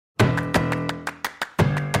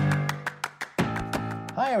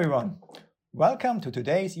Hi everyone, welcome to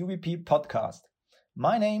today's UBP podcast.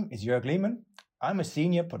 My name is Jörg Lehmann. I'm a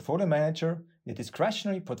senior portfolio manager in the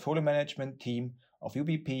discretionary portfolio management team of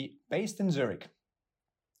UBP based in Zurich.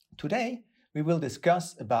 Today we will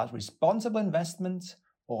discuss about responsible investments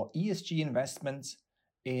or ESG investments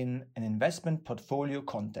in an investment portfolio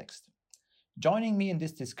context. Joining me in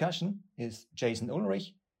this discussion is Jason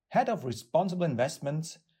Ulrich, Head of Responsible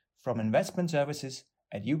Investments from Investment Services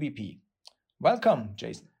at UBP. Welcome,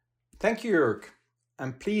 Jason. Thank you, Jörg.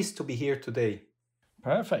 I'm pleased to be here today.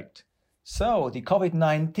 Perfect. So, the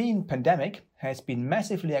COVID-19 pandemic has been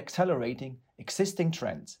massively accelerating existing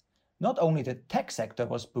trends. Not only the tech sector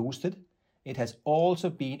was boosted, it has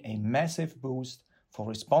also been a massive boost for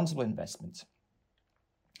responsible investments.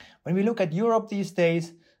 When we look at Europe these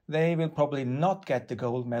days, they will probably not get the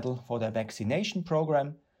gold medal for their vaccination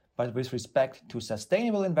program, but with respect to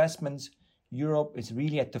sustainable investments, Europe is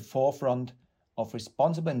really at the forefront of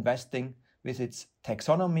responsible investing with its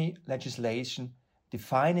taxonomy legislation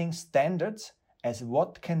defining standards as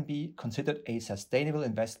what can be considered a sustainable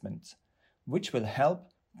investment, which will help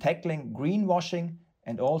tackling greenwashing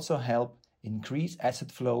and also help increase asset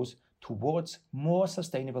flows towards more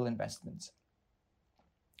sustainable investments.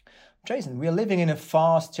 Jason, we are living in a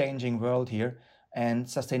fast-changing world here, and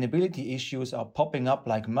sustainability issues are popping up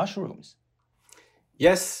like mushrooms.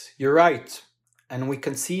 Yes, you're right. And we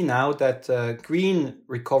can see now that green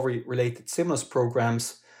recovery-related stimulus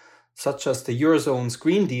programs, such as the Eurozone's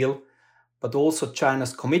Green Deal, but also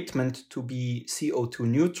China's commitment to be CO2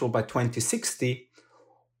 neutral by 2060,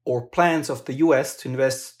 or plans of the US to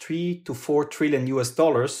invest $3 to $4 trillion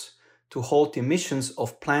to halt emissions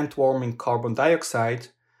of plant-warming carbon dioxide,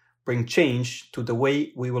 bring change to the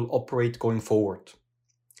way we will operate going forward.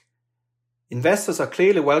 Investors are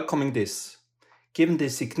clearly welcoming this, given the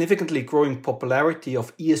significantly growing popularity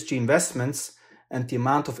of ESG investments and the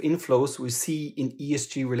amount of inflows we see in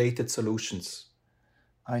ESG-related solutions.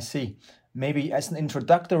 I see. Maybe as an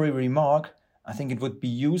introductory remark, I think it would be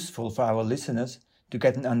useful for our listeners to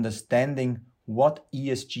get an understanding what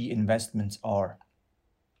ESG investments are.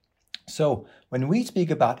 So, when we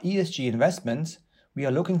speak about ESG investments, we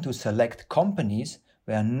are looking to select companies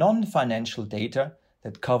where non-financial data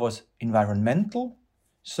that covers environmental,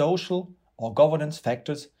 social, or governance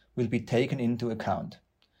factors will be taken into account.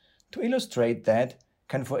 To illustrate that,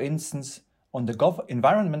 can for instance on the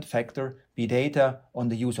environment factor be data on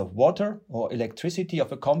the use of water or electricity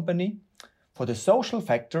of a company. For the social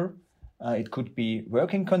factor, it could be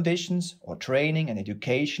working conditions or training and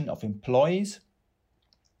education of employees,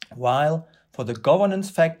 while for the governance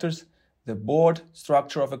factors, the board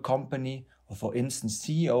structure of a company or for instance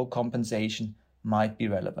CEO compensation might be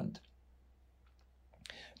relevant.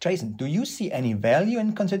 Jason, do you see any value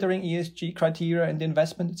in considering ESG criteria in the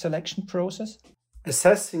investment selection process?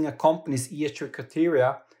 Assessing a company's ESG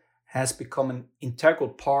criteria has become an integral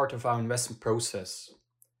part of our investment process.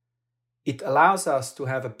 It allows us to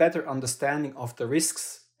have a better understanding of the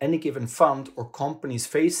risks any given fund or company is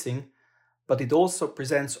facing, but it also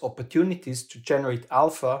presents opportunities to generate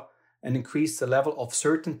alpha and increase the level of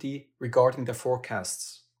certainty regarding their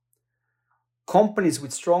forecasts. Companies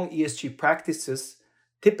with strong ESG practices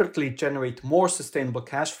typically generate more sustainable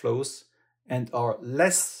cash flows and are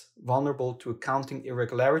less vulnerable to accounting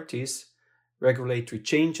irregularities, regulatory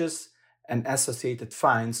changes, and associated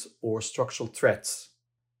fines or structural threats.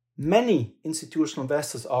 Many institutional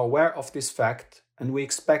investors are aware of this fact, and we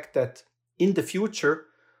expect that in the future,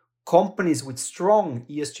 companies with strong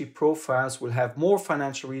ESG profiles will have more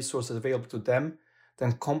financial resources available to them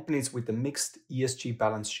than companies with a mixed ESG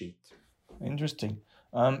balance sheet. Interesting.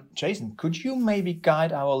 Jason, could you maybe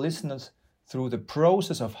guide our listeners through the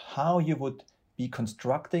process of how you would be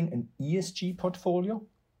constructing an ESG portfolio?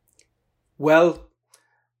 Well,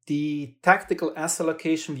 the tactical asset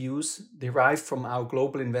allocation views derive from our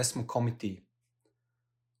Global Investment Committee.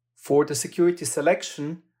 For the security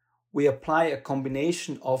selection, we apply a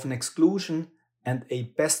combination of an exclusion and a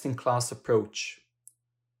best-in-class approach.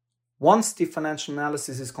 Once the financial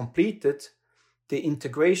analysis is completed, the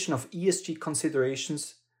integration of ESG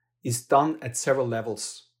considerations is done at several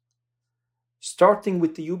levels. Starting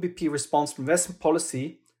with the UBP Responsible Investment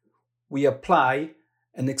Policy, we apply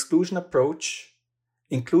an exclusion approach,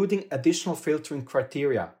 including additional filtering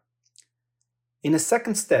criteria. In a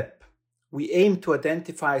second step, we aim to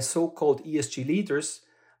identify so-called ESG leaders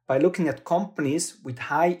by looking at companies with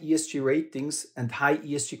high ESG ratings and high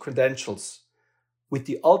ESG credentials, with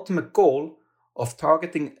the ultimate goal of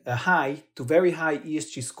targeting a high to very high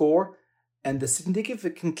ESG score and a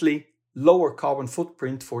significantly lower carbon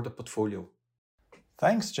footprint for the portfolio.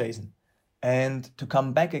 Thanks, Jason. And to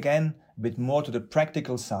come back again a bit more to the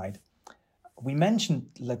practical side. We mentioned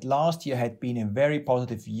that last year had been a very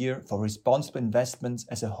positive year for responsible investments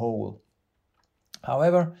as a whole.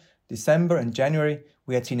 However, December and January,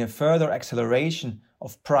 we had seen a further acceleration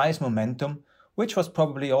of price momentum, which was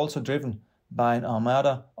probably also driven by an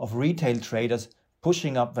armada of retail traders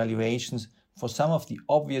pushing up valuations for some of the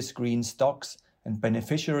obvious green stocks and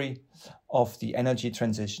beneficiary of the energy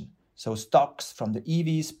transition. So stocks from the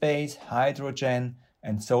EV space, hydrogen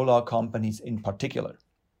and solar companies in particular.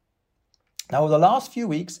 Now, over the last few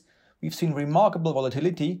weeks, we've seen remarkable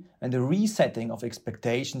volatility and a resetting of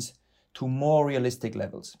expectations to more realistic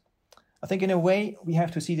levels. I think in a way, we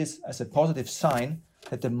have to see this as a positive sign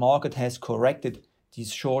that the market has corrected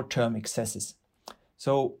these short-term excesses.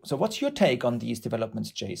 So what's your take on these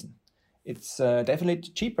developments, Jason? It's definitely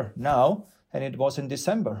cheaper now than it was in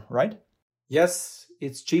December, right? Yes,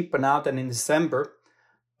 it's cheaper now than in December,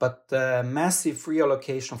 but the massive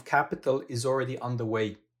reallocation of capital is already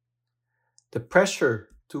underway. The pressure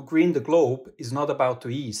to green the globe is not about to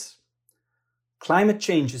ease. Climate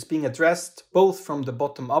change is being addressed both from the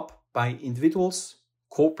bottom up by individuals,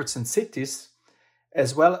 corporates and cities,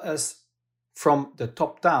 as well as from the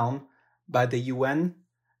top down by the UN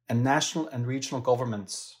and national and regional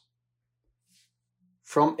governments.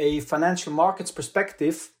 From a financial markets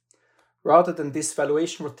perspective, rather than this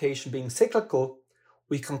valuation rotation being cyclical,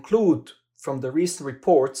 we conclude from the recent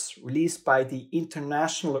reports released by the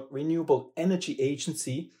International Renewable Energy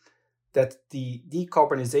Agency that the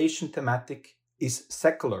decarbonization thematic is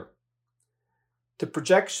secular. The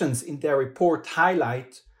projections in their report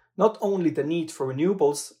highlight not only the need for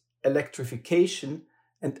renewables, electrification,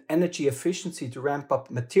 and energy efficiency to ramp up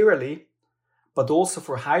materially, but also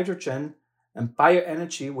for hydrogen and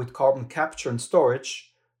bioenergy with carbon capture and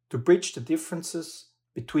storage to bridge the differences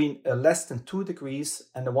between a less than 2 degrees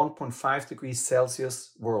and a 1.5 degrees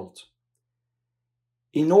Celsius world.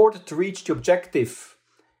 In order to reach the objective,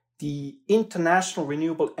 the International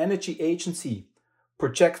Renewable Energy Agency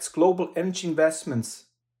projects global energy investments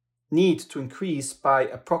need to increase by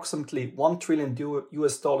approximately $1 trillion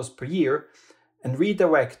per year and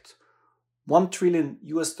redirect $1 trillion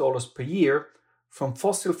per year from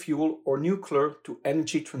fossil fuel or nuclear to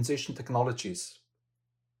energy transition technologies.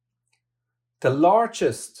 The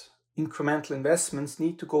largest incremental investments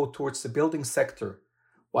need to go towards the building sector,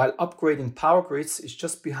 while upgrading power grids is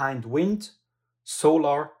just behind wind,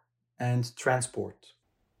 solar, and transport.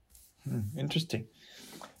 Interesting.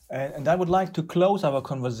 And I would like to close our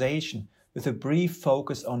conversation with a brief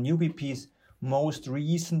focus on UBP's most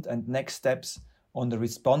recent and next steps on the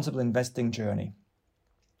responsible investing journey.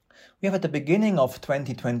 We have at the beginning of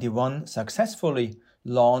 2021 successfully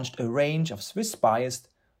launched a range of Swiss-biased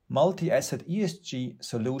multi-asset ESG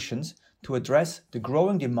solutions to address the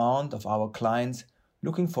growing demand of our clients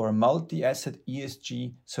looking for a multi-asset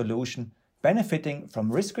ESG solution benefiting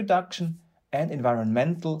from risk reduction and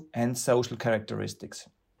environmental and social characteristics.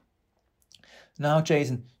 Now,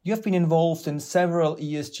 Jason, you have been involved in several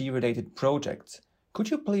ESG-related projects. Could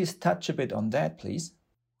you please touch a bit on that, please?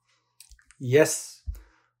 Yes.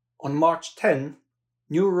 On March 10,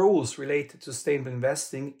 new rules related to sustainable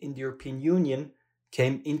investing in the European Union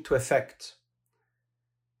came into effect.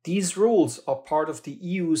 These rules are part of the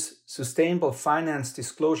EU's Sustainable Finance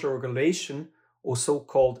Disclosure Regulation, or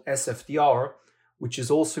so-called SFDR, which is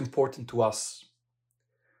also important to us.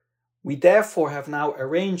 We therefore have now a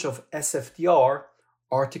range of SFDR,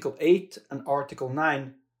 Article 8 and Article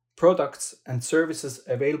 9 products and services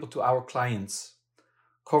available to our clients,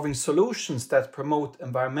 covering solutions that promote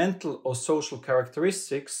environmental or social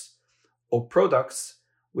characteristics or products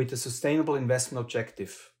with a sustainable investment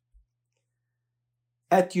objective.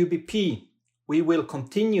 At UBP, we will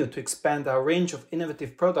continue to expand our range of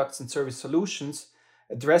innovative products and service solutions,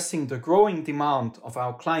 addressing the growing demand of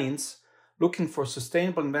our clients looking for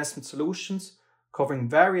sustainable investment solutions covering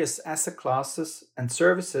various asset classes and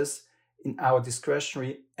services in our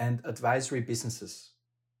discretionary and advisory businesses.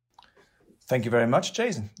 Thank you very much,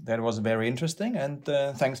 Jason. That was very interesting, and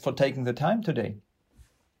thanks for taking the time today.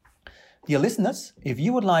 Dear listeners, if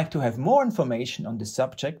you would like to have more information on this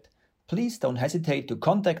subject, please don't hesitate to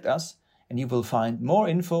contact us, and you will find more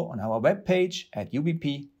info on our webpage at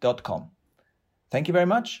ubp.com. Thank you very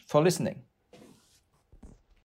much for listening.